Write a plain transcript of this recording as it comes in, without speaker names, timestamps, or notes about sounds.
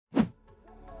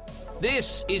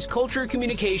This is Culture,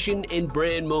 Communication, and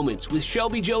Brand Moments with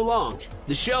Shelby Joe Long,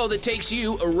 the show that takes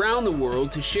you around the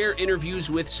world to share interviews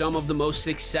with some of the most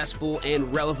successful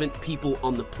and relevant people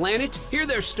on the planet, hear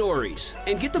their stories,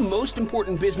 and get the most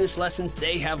important business lessons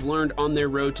they have learned on their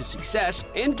road to success,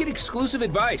 and get exclusive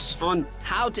advice on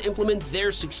how to implement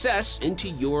their success into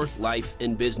your life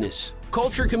and business.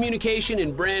 Culture, Communication,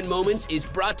 and Brand Moments is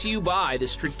brought to you by the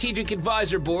Strategic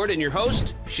Advisor Board and your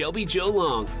host, Shelby Joe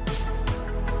Long.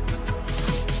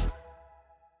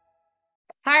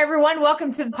 Hi, everyone.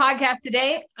 Welcome to the podcast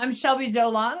today. I'm Shelby Joe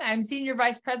Long. I'm Senior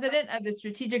Vice President of the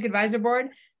Strategic Advisor Board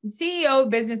and CEO of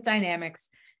Business Dynamics.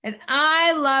 And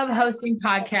I love hosting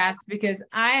podcasts because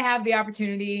I have the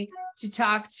opportunity to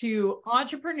talk to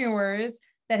entrepreneurs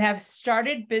that have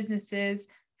started businesses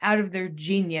out of their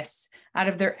genius, out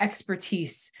of their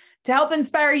expertise, to help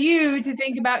inspire you to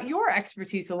think about your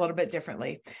expertise a little bit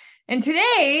differently. And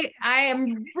today, I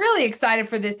am really excited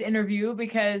for this interview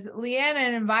because Leanna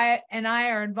and I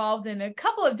are involved in a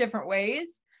couple of different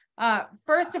ways.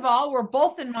 First of all, we're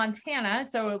both in Montana,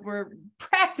 so we're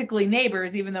practically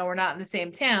neighbors, even though we're not in the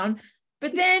same town.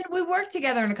 But then we work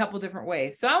together in a couple of different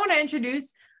ways. So I want to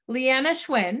introduce Leanna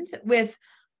Schwend with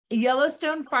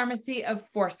Yellowstone Pharmacy of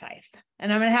Forsyth.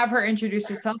 And I'm going to have her introduce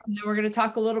herself, and then we're going to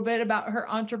talk a little bit about her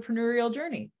entrepreneurial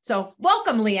journey. So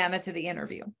welcome, Leanna, to the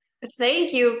interview.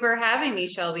 Thank you for having me,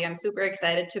 Shelby. I'm super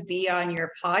excited to be on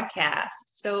your podcast.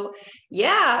 So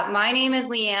yeah, my name is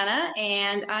Leanna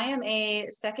and I am a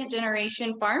second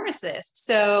generation pharmacist.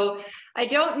 So I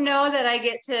don't know that I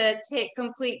get to take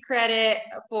complete credit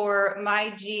for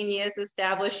my genius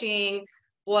establishing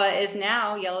what is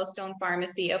now Yellowstone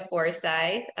Pharmacy of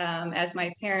Forsyth, as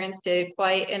my parents did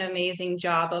quite an amazing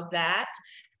job of that.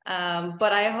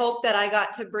 But I hope that I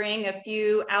got to bring a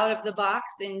few out of the box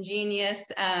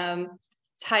ingenious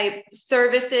type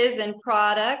services and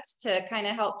products to kind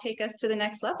of help take us to the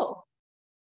next level.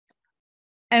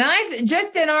 And I've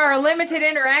just in our limited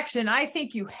interaction, I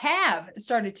think you have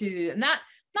started to not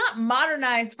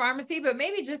modernize pharmacy, but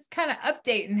maybe just kind of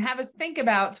update and have us think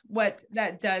about what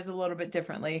that does a little bit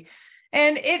differently.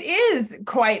 And it is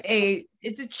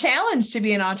it's a challenge to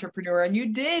be an entrepreneur, and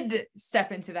you did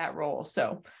step into that role.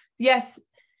 So yes,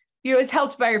 you was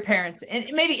helped by your parents and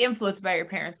maybe influenced by your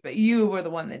parents, but you were the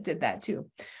one that did that too.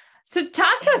 So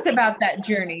talk to us about that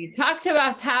journey. Talk to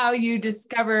us how you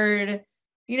discovered,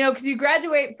 because you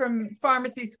graduate from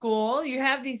pharmacy school, you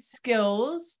have these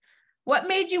skills. What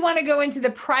made you want to go into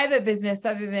the private business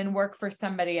other than work for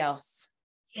somebody else?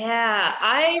 Yeah,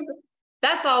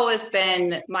 that's always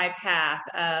been my path.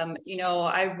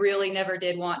 I really never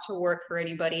did want to work for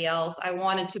anybody else. I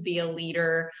wanted to be a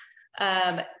leader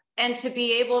and to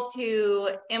be able to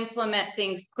implement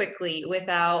things quickly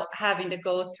without having to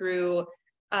go through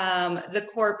the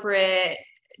corporate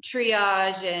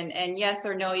triage and yes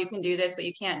or no, you can do this, but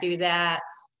you can't do that,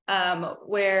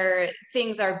 where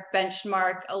things are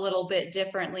benchmarked a little bit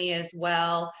differently as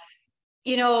well.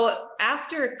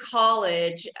 After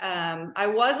college, I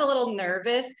was a little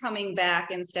nervous coming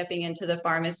back and stepping into the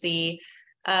pharmacy,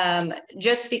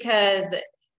 just because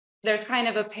there's kind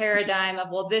of a paradigm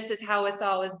of, well, this is how it's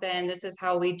always been. This is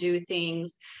how we do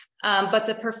things. But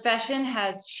the profession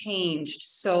has changed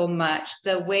so much.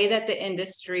 The way that the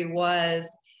industry was,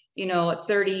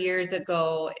 30 years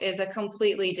ago is a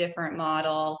completely different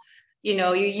model.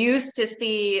 You used to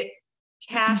see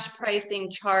cash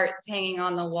pricing charts hanging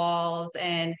on the walls,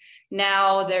 and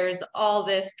now there's all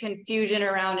this confusion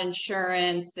around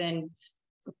insurance and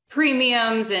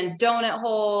premiums and donut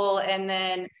hole, and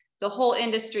then the whole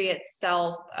industry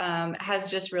itself has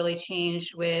just really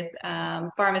changed with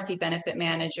pharmacy benefit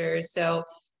managers. So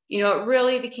it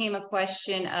really became a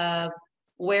question of,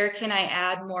 where can I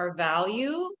add more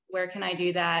value? Where can I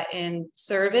do that in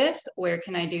service? Where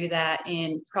can I do that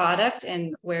in product?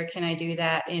 And where can I do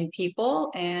that in people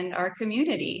and our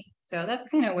community? So that's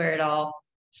kind of where it all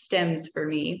stems for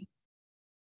me.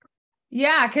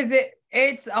 Yeah, because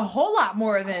it's a whole lot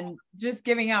more than just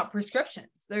giving out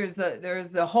prescriptions. There's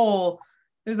a whole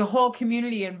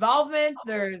community involvement.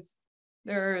 There's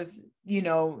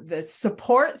the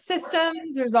support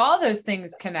systems. There's all those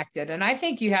things connected. And I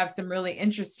think you have some really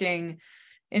interesting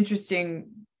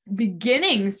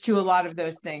beginnings to a lot of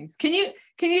those things. Can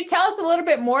you tell us a little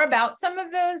bit more about some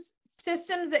of those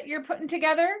systems that you're putting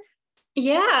together?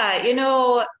 Yeah,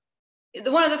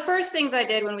 one of the first things I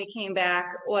did when we came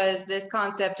back was this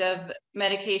concept of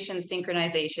medication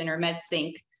synchronization, or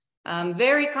MedSync.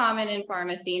 Very common in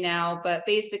pharmacy now, but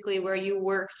basically where you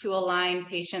work to align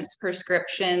patients'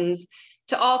 prescriptions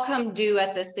to all come due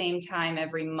at the same time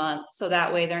every month. So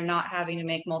that way they're not having to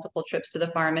make multiple trips to the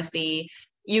pharmacy.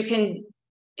 You can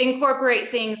incorporate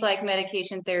things like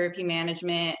medication therapy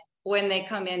management when they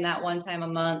come in that one time a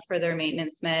month for their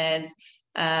maintenance meds.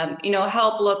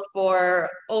 Help look for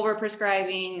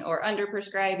overprescribing or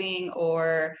underprescribing,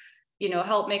 or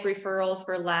help make referrals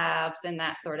for labs and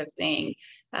that sort of thing.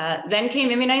 Then came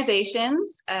immunizations.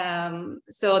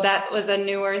 So that was a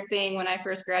newer thing when I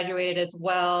first graduated as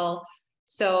well.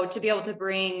 So to be able to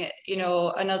bring,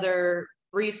 another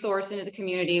resource into the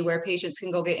community where patients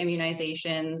can go get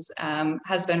immunizations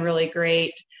has been really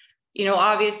great.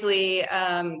 Obviously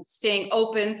staying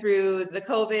open through the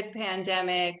COVID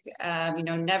pandemic,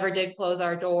 never did close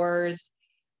our doors.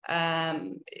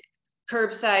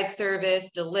 Curbside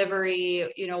service, delivery,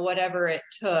 whatever it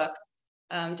took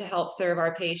to help serve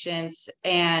our patients,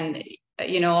 and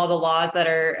all the laws that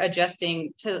are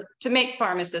adjusting to make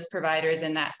pharmacist providers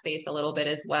in that space a little bit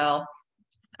as well.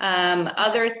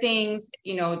 Other things,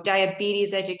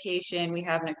 diabetes education, we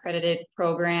have an accredited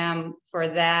program for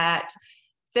that.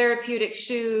 Therapeutic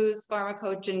shoes,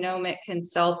 pharmacogenomic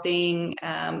consulting,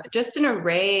 just an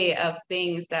array of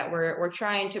things that we're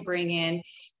trying to bring in,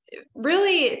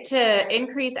 really to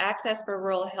increase access for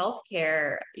rural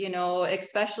healthcare.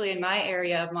 Especially in my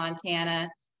area of Montana,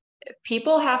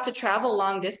 people have to travel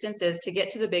long distances to get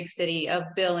to the big city of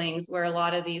Billings, where a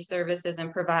lot of these services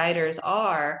and providers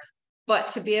are. But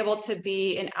to be able to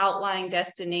be an outlying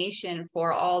destination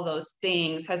for all those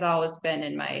things has always been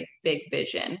in my big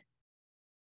vision.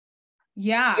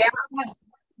 Yeah.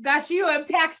 Gosh, you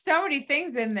unpacked so many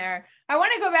things in there. I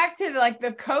want to go back to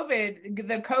the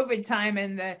COVID time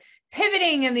and the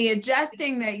pivoting and the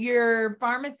adjusting that your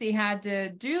pharmacy had to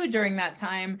do during that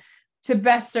time to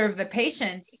best serve the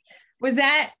patients. Was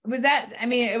that, I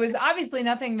mean, it was obviously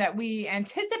nothing that we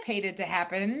anticipated to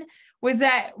happen. Were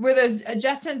those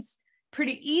adjustments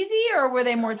pretty easy, or were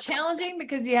they more challenging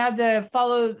because you had to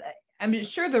follow, I'm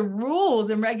sure the rules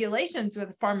and regulations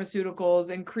with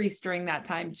pharmaceuticals increased during that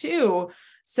time too.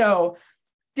 So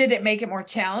did it make it more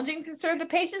challenging to serve the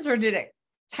patients, or did it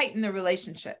tighten the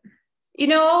relationship? A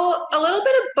little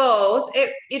bit of both.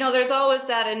 There's always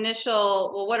that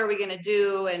initial, well, what are we going to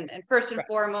do? And first and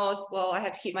foremost, well, I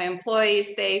have to keep my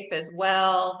employees safe as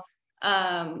well.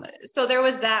 So there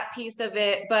was that piece of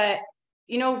it, but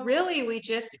really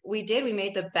we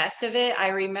made the best of it. I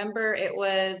remember it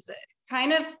was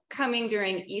kind of coming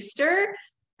during Easter.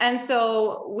 And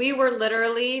so we were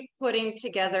literally putting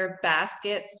together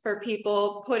baskets for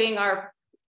people, putting our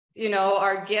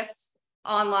gifts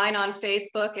online on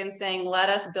Facebook and saying, let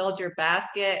us build your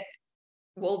basket.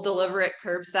 We'll deliver it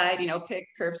curbside,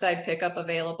 curbside pickup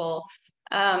available.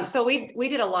 So we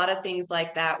did a lot of things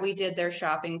like that. We did their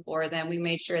shopping for them. We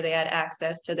made sure they had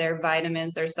access to their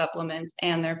vitamins, their supplements,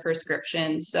 and their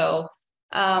prescriptions. So,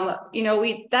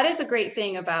 that is a great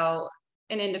thing about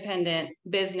an independent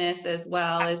business as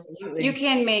well. Absolutely. Is you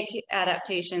can make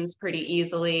adaptations pretty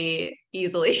easily.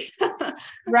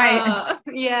 Right.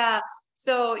 Yeah.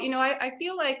 So, I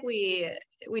feel like we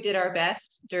did our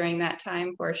best during that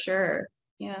time for sure.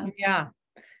 Yeah. Yeah.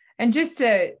 And just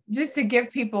to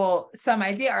give people some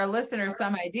idea, our listeners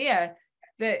some idea,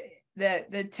 that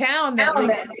the town that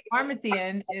we have the pharmacy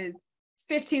in is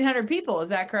 1,500 people. Is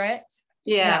that correct?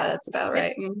 Yeah, that's about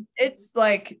right.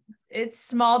 It's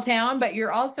small town, but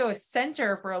you're also a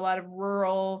center for a lot of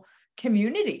rural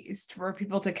communities for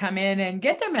people to come in and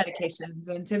get their medications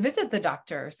and to visit the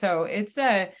doctor. So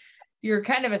you're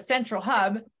kind of a central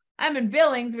hub. I'm in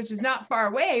Billings, which is not far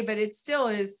away, but it still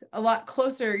is a lot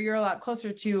closer. You're a lot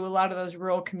closer to a lot of those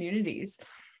rural communities,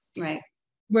 right,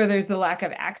 where there's the lack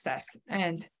of access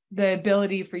and the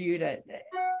ability for you to,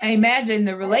 I imagine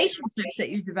the relationships that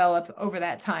you develop over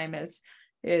that time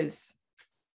is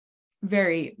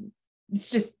very,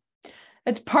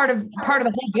 it's part of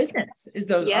the whole business is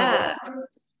those. Yeah.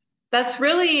 That's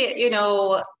really,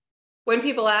 when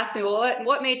people ask me, well,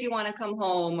 what made you want to come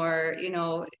home, or,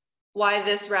 why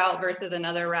this route versus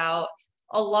another route?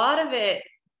 A lot of it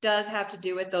does have to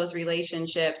do with those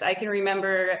relationships. I can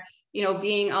remember,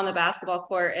 being on the basketball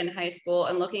court in high school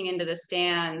and looking into the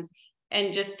stands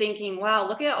and just thinking, wow,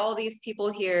 look at all these people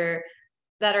here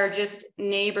that are just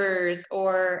neighbors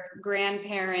or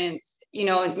grandparents,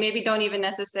 maybe don't even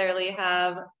necessarily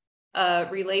have a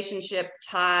relationship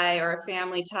tie or a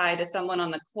family tie to someone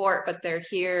on the court, but they're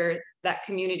here, that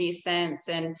community sense.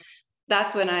 And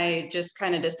that's when I just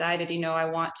kind of decided, I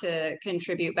want to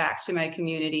contribute back to my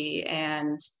community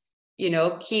and,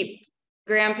 keep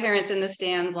grandparents in the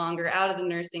stands longer, out of the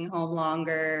nursing home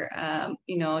longer,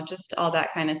 just all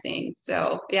that kind of thing.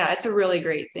 So yeah, it's a really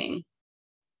great thing.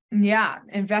 Yeah.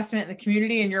 Investment in the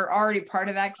community, and you're already part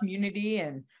of that community,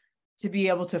 and to be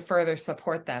able to further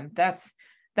support them. That's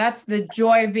that's the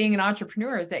joy of being an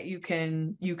entrepreneur, is that you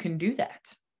can do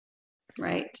that.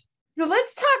 Right. So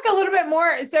let's talk a little bit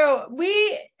more. So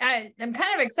I'm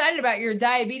kind of excited about your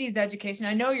diabetes education.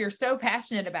 I know you're so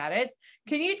passionate about it.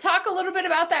 Can you talk a little bit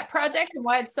about that project and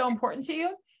why it's so important to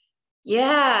you?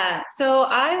 Yeah. So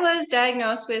I was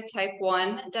diagnosed with type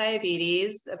 1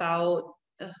 diabetes about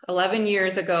 11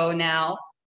 years ago now.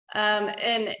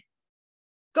 And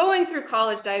going through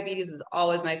college, diabetes is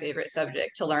always my favorite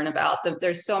subject to learn about.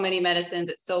 There's so many medicines.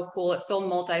 It's so cool. It's so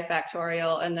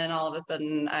multifactorial. And then all of a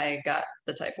sudden I got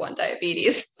the type 1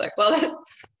 diabetes. It's like, well, this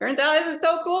turns out isn't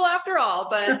so cool after all.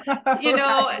 But,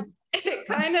 Right. it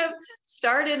kind of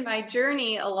started my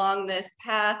journey along this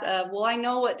path of, well, I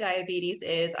know what diabetes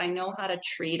is. I know how to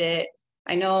treat it.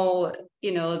 I know,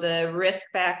 the risk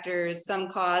factors, some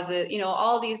causes,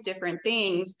 all these different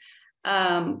things.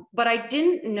 But I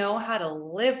didn't know how to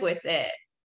live with it,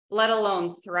 let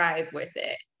alone thrive with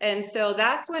it. And so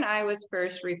that's when I was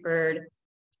first referred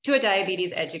to a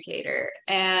diabetes educator.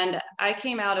 And I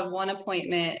came out of one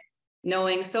appointment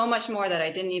knowing so much more that I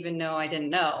didn't even know I didn't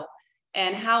know,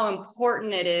 and how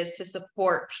important it is to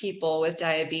support people with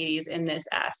diabetes in this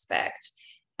aspect.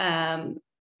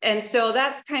 And so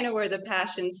that's kind of where the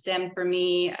passion stemmed for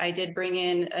me. I did bring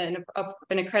in an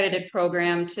accredited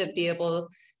program to be able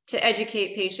to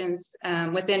educate patients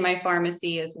within my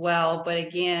pharmacy as well. But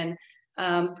again,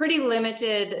 pretty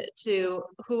limited to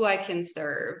who I can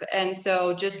serve. And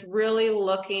so just really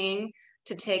looking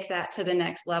to take that to the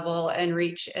next level and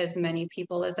reach as many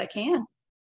people as I can.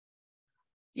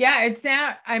 Yeah,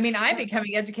 I'm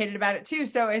becoming educated about it too.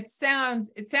 So it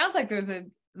sounds like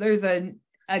there's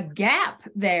a gap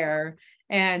there,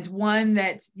 and one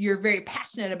that you're very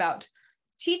passionate about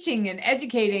teaching and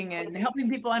educating and helping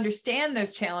people understand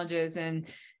those challenges. And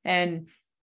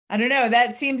I don't know,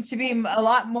 that seems to be a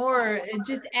lot more. It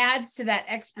just adds to that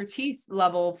expertise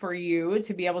level for you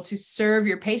to be able to serve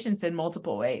your patients in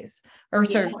multiple ways, or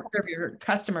serve your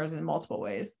customers in multiple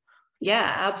ways.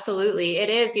 Yeah, absolutely. It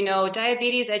is,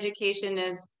 diabetes education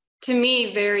is, to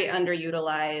me, very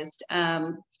underutilized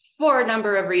for a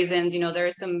number of reasons. There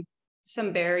are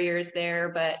some barriers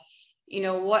there, but,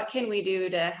 what can we do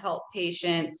to help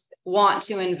patients want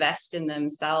to invest in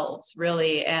themselves,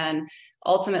 really, and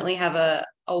ultimately have a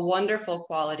wonderful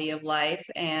quality of life,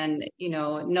 and,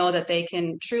 know that they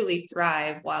can truly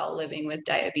thrive while living with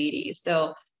diabetes.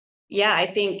 So, yeah, I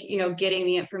think, getting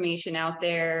the information out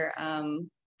there,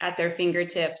 at their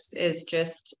fingertips is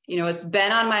just, it's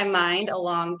been on my mind a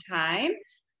long time.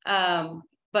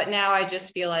 But now I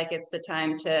just feel like it's the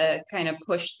time to kind of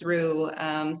push through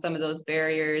some of those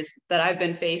barriers that I've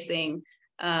been facing,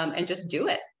 and just do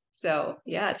it. So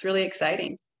yeah, it's really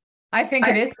exciting. I think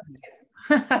it is.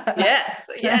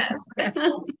 Yes, yes.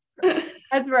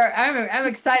 That's where I'm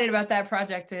excited about that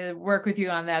project, to work with you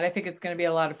on that. I think it's going to be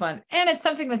a lot of fun, and it's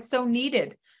something that's so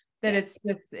needed that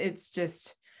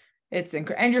it's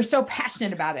incredible, and you're so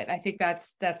passionate about it. I think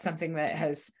that's something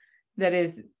that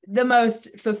is the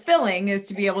most fulfilling, is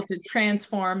to be able to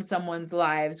transform someone's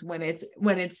lives when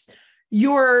it's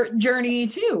your journey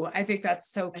too. I think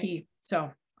that's so key. So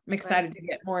I'm excited to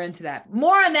get more into that.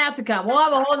 More on that to come. We'll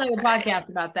have a whole nother podcast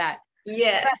about that.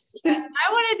 Yes. I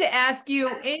wanted to ask you,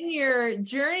 in your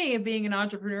journey of being an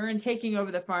entrepreneur and taking over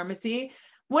the pharmacy,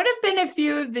 what have been a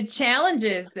few of the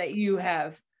challenges that you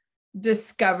have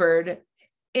discovered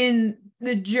in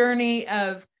the journey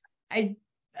of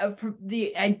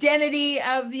the identity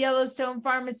of the Yellowstone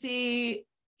Pharmacy,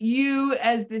 you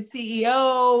as the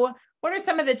CEO? What are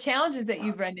some of the challenges that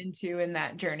you've run into in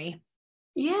that journey?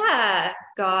 Yeah,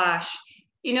 gosh.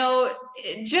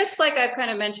 Just like I've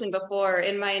kind of mentioned before,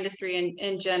 in my industry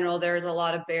in general, there's a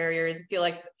lot of barriers.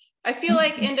 I feel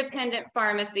like independent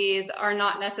pharmacies are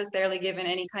not necessarily given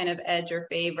any kind of edge or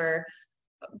favor.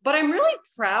 But I'm really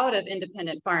proud of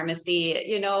independent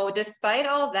pharmacy. Despite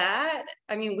all that,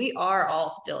 I mean, we are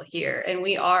all still here, and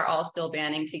we are all still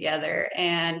banding together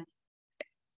and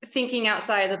thinking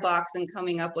outside of the box and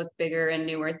coming up with bigger and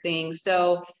newer things.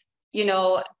 So,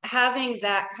 having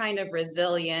that kind of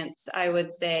resilience, I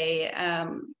would say,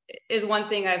 is one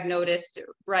thing I've noticed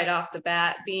right off the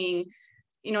bat, being,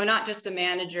 not just the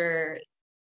manager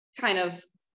kind of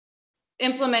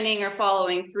implementing or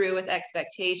following through with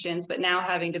expectations, but now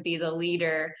having to be the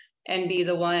leader and be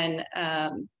the one,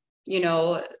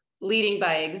 leading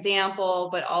by example,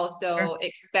 but also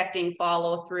expecting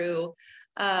follow through.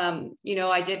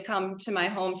 I did come to my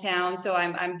hometown, so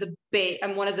I'm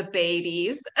one of the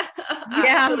babies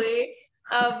actually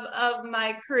of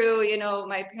my crew.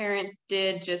 My parents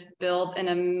did just build an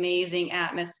amazing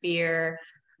atmosphere.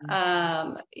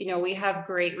 We have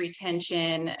great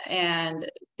retention, and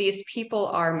these people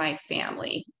are my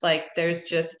family. Like, there's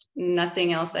just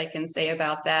nothing else I can say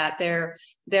about that. They're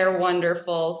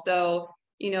wonderful. So,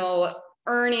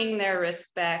 earning their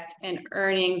respect and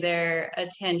earning their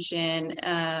attention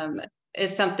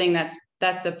is something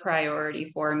that's a priority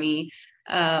for me.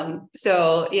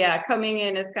 So yeah, coming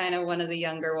in as kind of one of the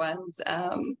younger ones,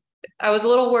 I was a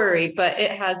little worried, but it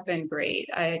has been great.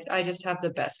 I just have the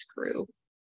best crew.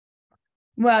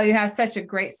 Well, you have such a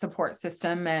great support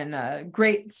system and a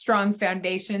great, strong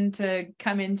foundation to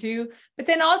come into, but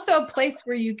then also a place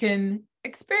where you can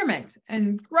experiment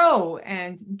and grow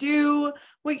and do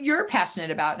what you're passionate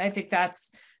about. And I think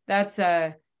that's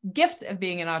a gift of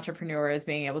being an entrepreneur, is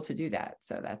being able to do that.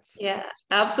 So yeah,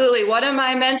 absolutely. One of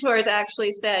my mentors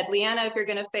actually said, Leanna, if you're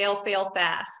going to fail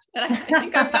fast. And I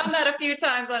think I've done that a few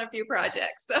times on a few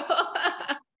projects. So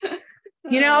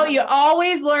you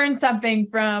always learn something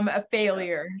from a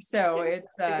failure. So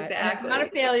it's exactly. not a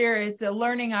failure, it's a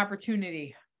learning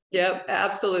opportunity. Yep,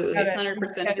 absolutely.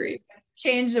 100% agree.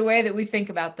 Change the way that we think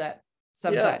about that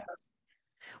sometimes. Yep.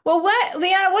 Well,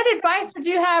 Leanna, what advice would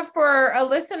you have for a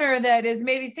listener that is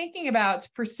maybe thinking about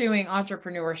pursuing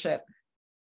entrepreneurship?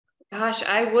 Gosh,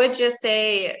 I would just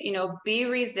say, be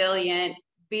resilient,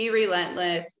 be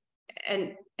relentless,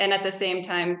 and at the same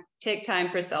time, take time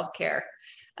for self-care.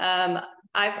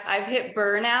 I've hit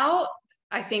burnout,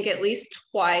 I think at least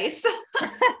twice,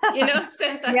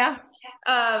 since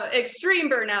extreme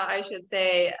burnout, I should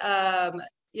say,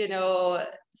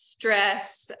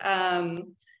 stress,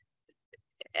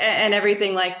 and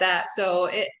everything like that. So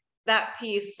that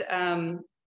piece,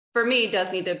 for me,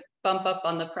 does need to bump up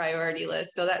on the priority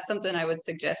list. So that's something I would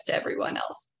suggest to everyone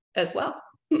else as well.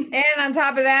 And on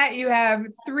top of that, you have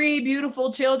 3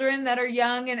 beautiful children that are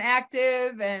young and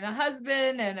active, and a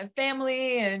husband and a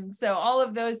family. And so all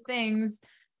of those things,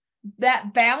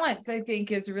 that balance, I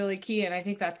think, is really key. And I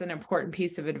think that's an important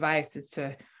piece of advice, is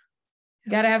you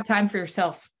got to have time for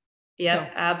yourself. Yeah,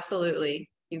 so, absolutely.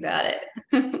 You got it.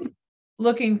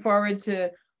 Looking forward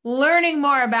to learning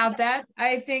more about that.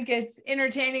 I think it's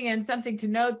entertaining and something to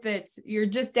note that you're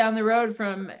just down the road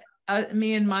from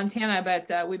me in Montana,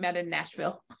 but we met in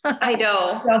Nashville. I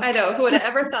know. Who would have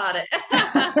ever thought it?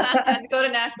 I'd go to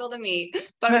Nashville to meet,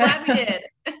 but I'm glad we did.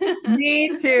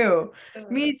 Me too.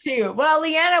 Well,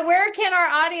 Leanna, where can our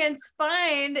audience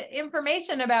find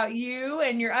information about you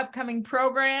and your upcoming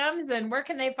programs, and where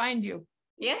can they find you?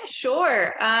 Yeah,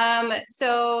 sure.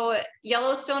 So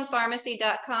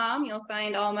YellowstonePharmacy.com, you'll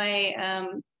find all my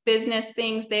business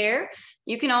things there.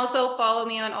 You can also follow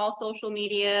me on all social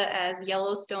media as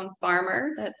Yellowstone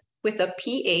Farmer. That's with a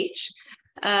PH.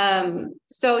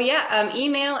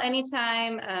 Email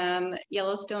anytime,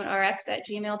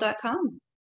 YellowstoneRx@gmail.com.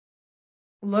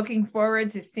 Looking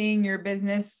forward to seeing your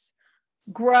business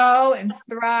grow and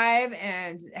thrive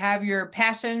and have your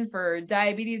passion for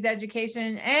diabetes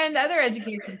education and other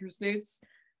education pursuits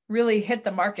really hit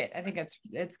the market. I think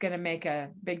it's going to make a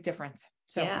big difference.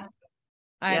 So yeah.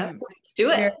 Let's do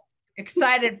it.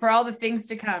 Excited for all the things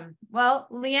to come. Well,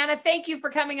 Leanna, thank you for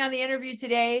coming on the interview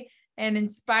today and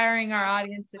inspiring our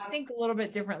audience to think a little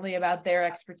bit differently about their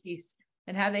expertise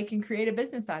and how they can create a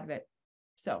business out of it.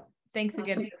 So thanks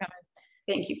again for coming.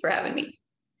 Thank you for having me.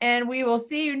 And we will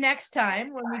see you next time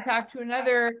when we talk to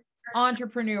another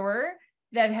entrepreneur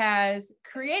that has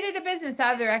created a business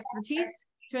out of their expertise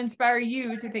to inspire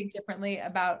you to think differently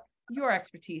about your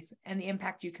expertise and the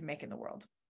impact you can make in the world.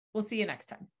 We'll see you next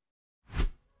time.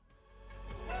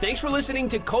 Thanks for listening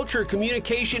to Culture,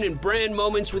 Communication, and Brand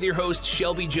Moments with your host,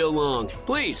 Shelby Jo Long.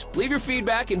 Please leave your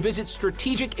feedback and visit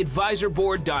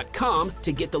strategicadvisorboard.com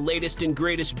to get the latest and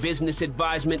greatest business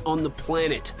advisement on the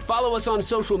planet. Follow us on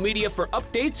social media for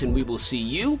updates, and we will see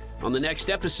you on the next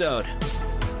episode.